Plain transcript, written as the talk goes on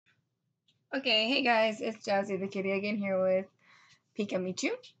Okay, hey guys, it's Jazzy the Kitty again here with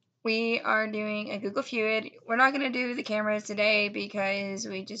Pikamaechu. We are doing a Google Feud. We're not going to do the cameras today because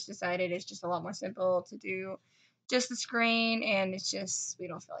we just decided it's just a lot more simple to do just the screen, and it's just, we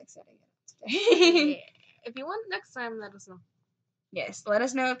don't feel like setting it up today. If you want next time, let us know. Yes, let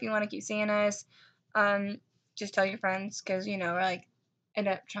us know if you want to keep seeing us. Just tell your friends because, we're like, end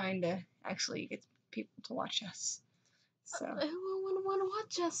up trying to actually get people to watch us. So Who want to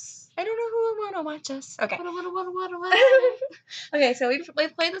watch us? I don't know who would want to watch us. Okay. What? Okay, so we've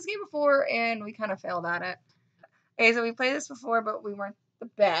played this game before, and we kind of failed at it. Okay, so we played this before, but we weren't the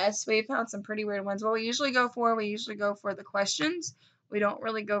best. We found some pretty weird ones. What we usually go for the questions. We don't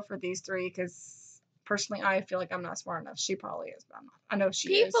really go for these three, because personally, I feel like I'm not smart enough. She probably is, but I'm not. I know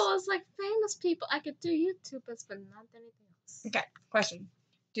she is. People is like famous people. I could do YouTubers, but not anything else. Okay, question.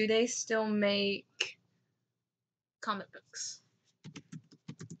 Do they still make comic books?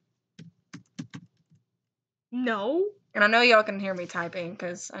 No. And I know y'all can hear me typing,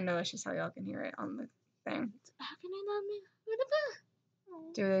 because I know that's just how y'all can hear it on the thing. How can I not make?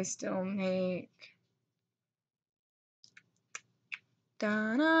 Do they still make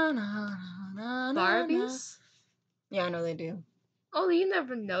Barbies? Yeah, I know they do. Oh, you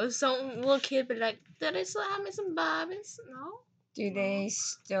never know. Some little kid be like, "Did they still have me some Barbies?" No. Do they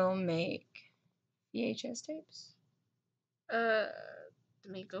still make VHS tapes? Let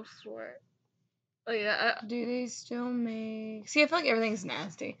me go for it. Oh yeah. Do they still make? See, I feel like everything's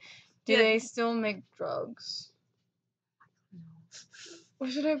nasty. Do they still make drugs? No.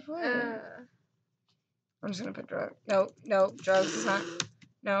 What should I put? I'm just gonna put drug. No, drugs is not.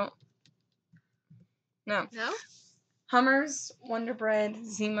 No. No. Hummers, Wonder Bread,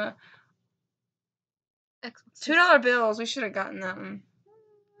 Zima. Xbox. $2 bills. We should have gotten that one.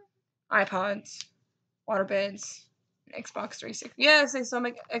 iPods, waterbeds, Xbox 360. Yes, they still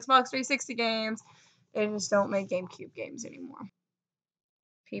make Xbox 360 games. They just don't make GameCube games anymore.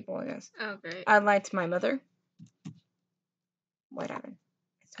 People, I guess. Oh, great. I lied to my mother. What happened?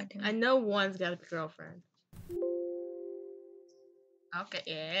 I know one's got a girlfriend. Okay,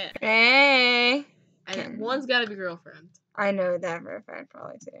 yeah. Hey! One's got to be girlfriend. I know that for a fact,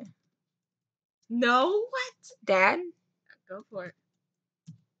 probably too. No? What? Dad? Go for it.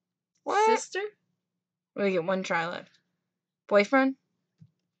 What? Sister? We get one try left. Boyfriend?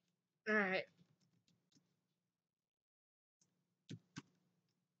 Alright.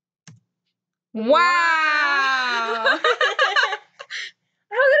 Wow!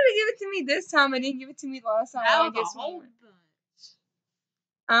 How did they give it to me this time? I didn't give it to me last time. That was a whole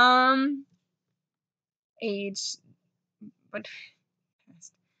bunch. Age. What?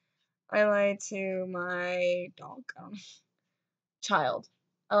 I lied to my dog. I don't know. Child.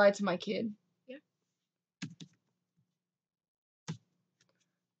 I lied to my kid. Yeah.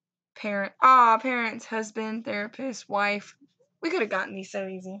 Parents, husband, therapist, wife. We could have gotten these so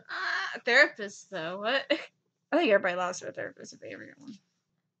easy. Therapist, though. What? I think everybody loves their therapist if they ever get one.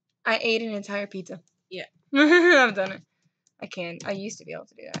 I ate an entire pizza. Yeah. I've done it. I can. I used to be able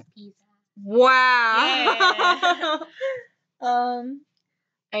to do that. Pizza. Wow. Yeah.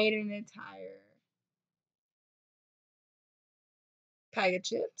 I ate an entire bag of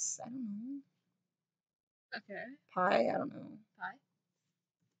chips. I don't know. Okay. Pie. I don't know. Pie.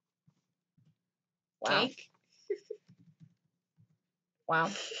 Wow. Cake. Wow.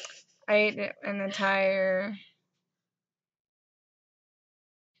 I ate an entire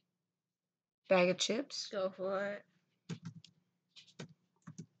bag of chips. Go for it.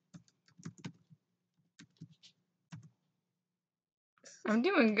 I'm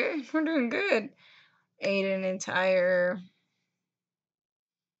doing good. We're doing good. Ate an entire.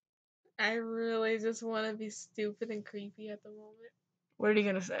 I really just want to be stupid and creepy at the moment. What are you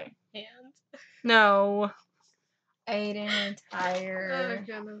gonna say? And. No. I ate an entire. Oh,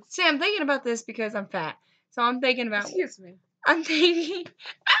 goodness. See, I'm thinking about this because I'm fat. So I'm thinking about. Excuse me. I'm thinking.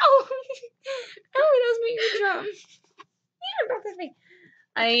 Ow! Ow, that was me eardrum.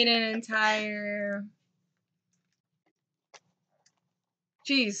 I ate an entire.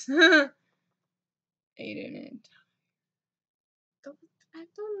 Jeez. Ate an entire. I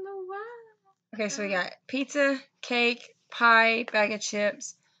don't know why. Okay, so we got pizza, cake, pie, bag of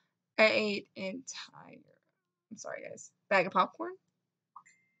chips. I ate entire. I'm sorry, guys. Bag of popcorn.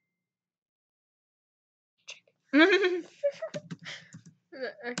 Okay,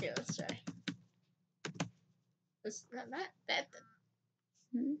 let's try. It's not that.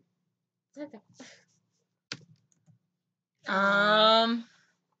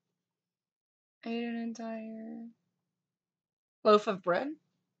 Ate an entire loaf of bread.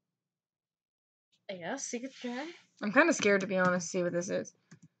 Yes, you could try. I'm kind of scared, to be honest, to see what this is.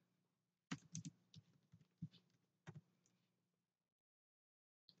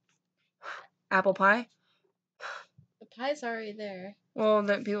 Apple pie. The pie's already there. Well,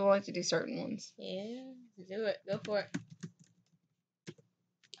 that people like to do certain ones. Yeah, do it. Go for it.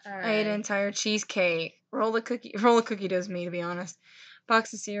 All right. I ate an entire cheesecake. Roll a cookie does me, to be honest.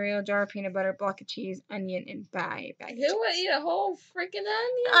 Box of cereal, jar of peanut butter, block of cheese, onion, and bag of Who chips. would eat a whole freaking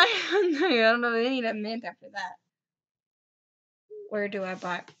onion? I don't know. They need a mint after that. Where do I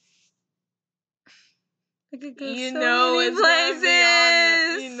buy? I could go You so know many it's gonna be on there.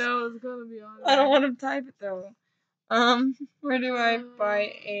 places. You know it's gonna be on there. I don't want to type it though. Where do I buy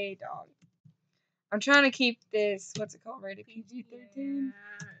a dog? I'm trying to keep this. What's it called? Rated PG-13.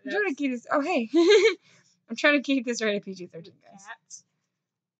 I'm trying to keep this. Oh hey. I'm trying to keep this rated PG-13, guys. Cats.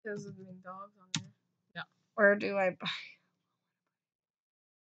 Those would mean dogs on there. Yeah. Where do I buy?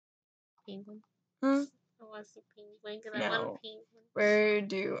 Penguin. Huh? I want the penguin because I No. want a penguin. Where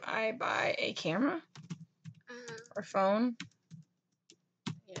do I buy a camera or phone?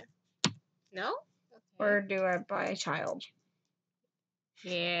 Yeah. No? Okay. Where do I buy a child?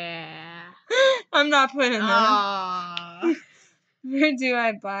 Yeah. I'm not putting that. Aww. Where do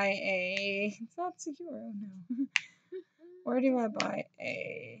I buy a? It's not secure. No. Where do I buy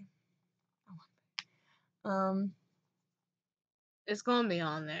a? It's gonna be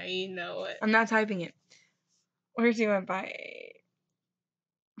on there. You know it. I'm not typing it. Where do I buy a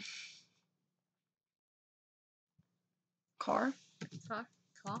car? Car.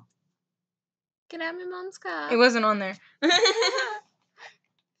 Can I have my mom's car? It wasn't on there.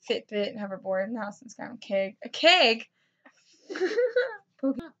 Fitbit, hoverboard, mouse and sky keg. A keg?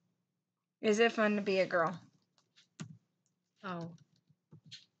 Is it fun to be a girl? Oh.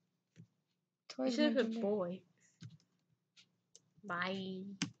 You Toys should have mentioned put it. boy. Bye.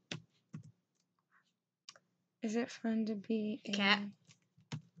 Is it fun to be a Cat.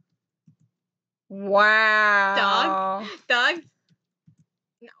 Wow. Dog.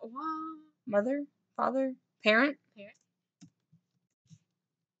 No. Wow. Mother? Father? Parent?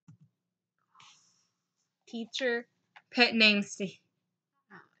 Teacher. Pet name Steve.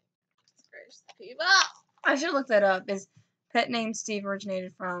 People. I should look that up. Is pet name Steve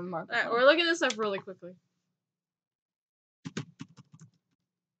originated from Marco? Alright, we're looking this up really quickly.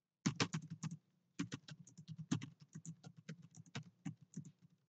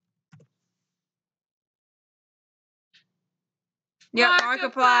 Yep,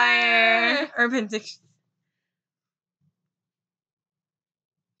 Markiplier. Urban Dictionary.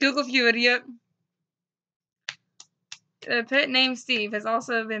 Google Feud, yep. The pet name Steve has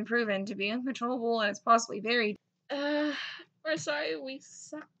also been proven to be uncontrollable and is possibly very. We're sorry, we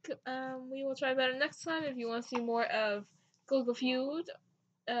suck. We will try better next time. If you want to see more of Google Feud,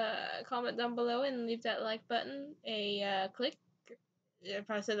 comment down below and leave that like button a click. I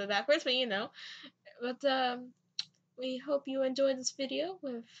probably said that backwards, but you know. But we hope you enjoyed this video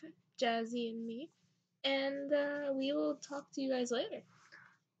with Jazzy and me, and we will talk to you guys later.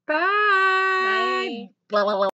 Bye. Bye.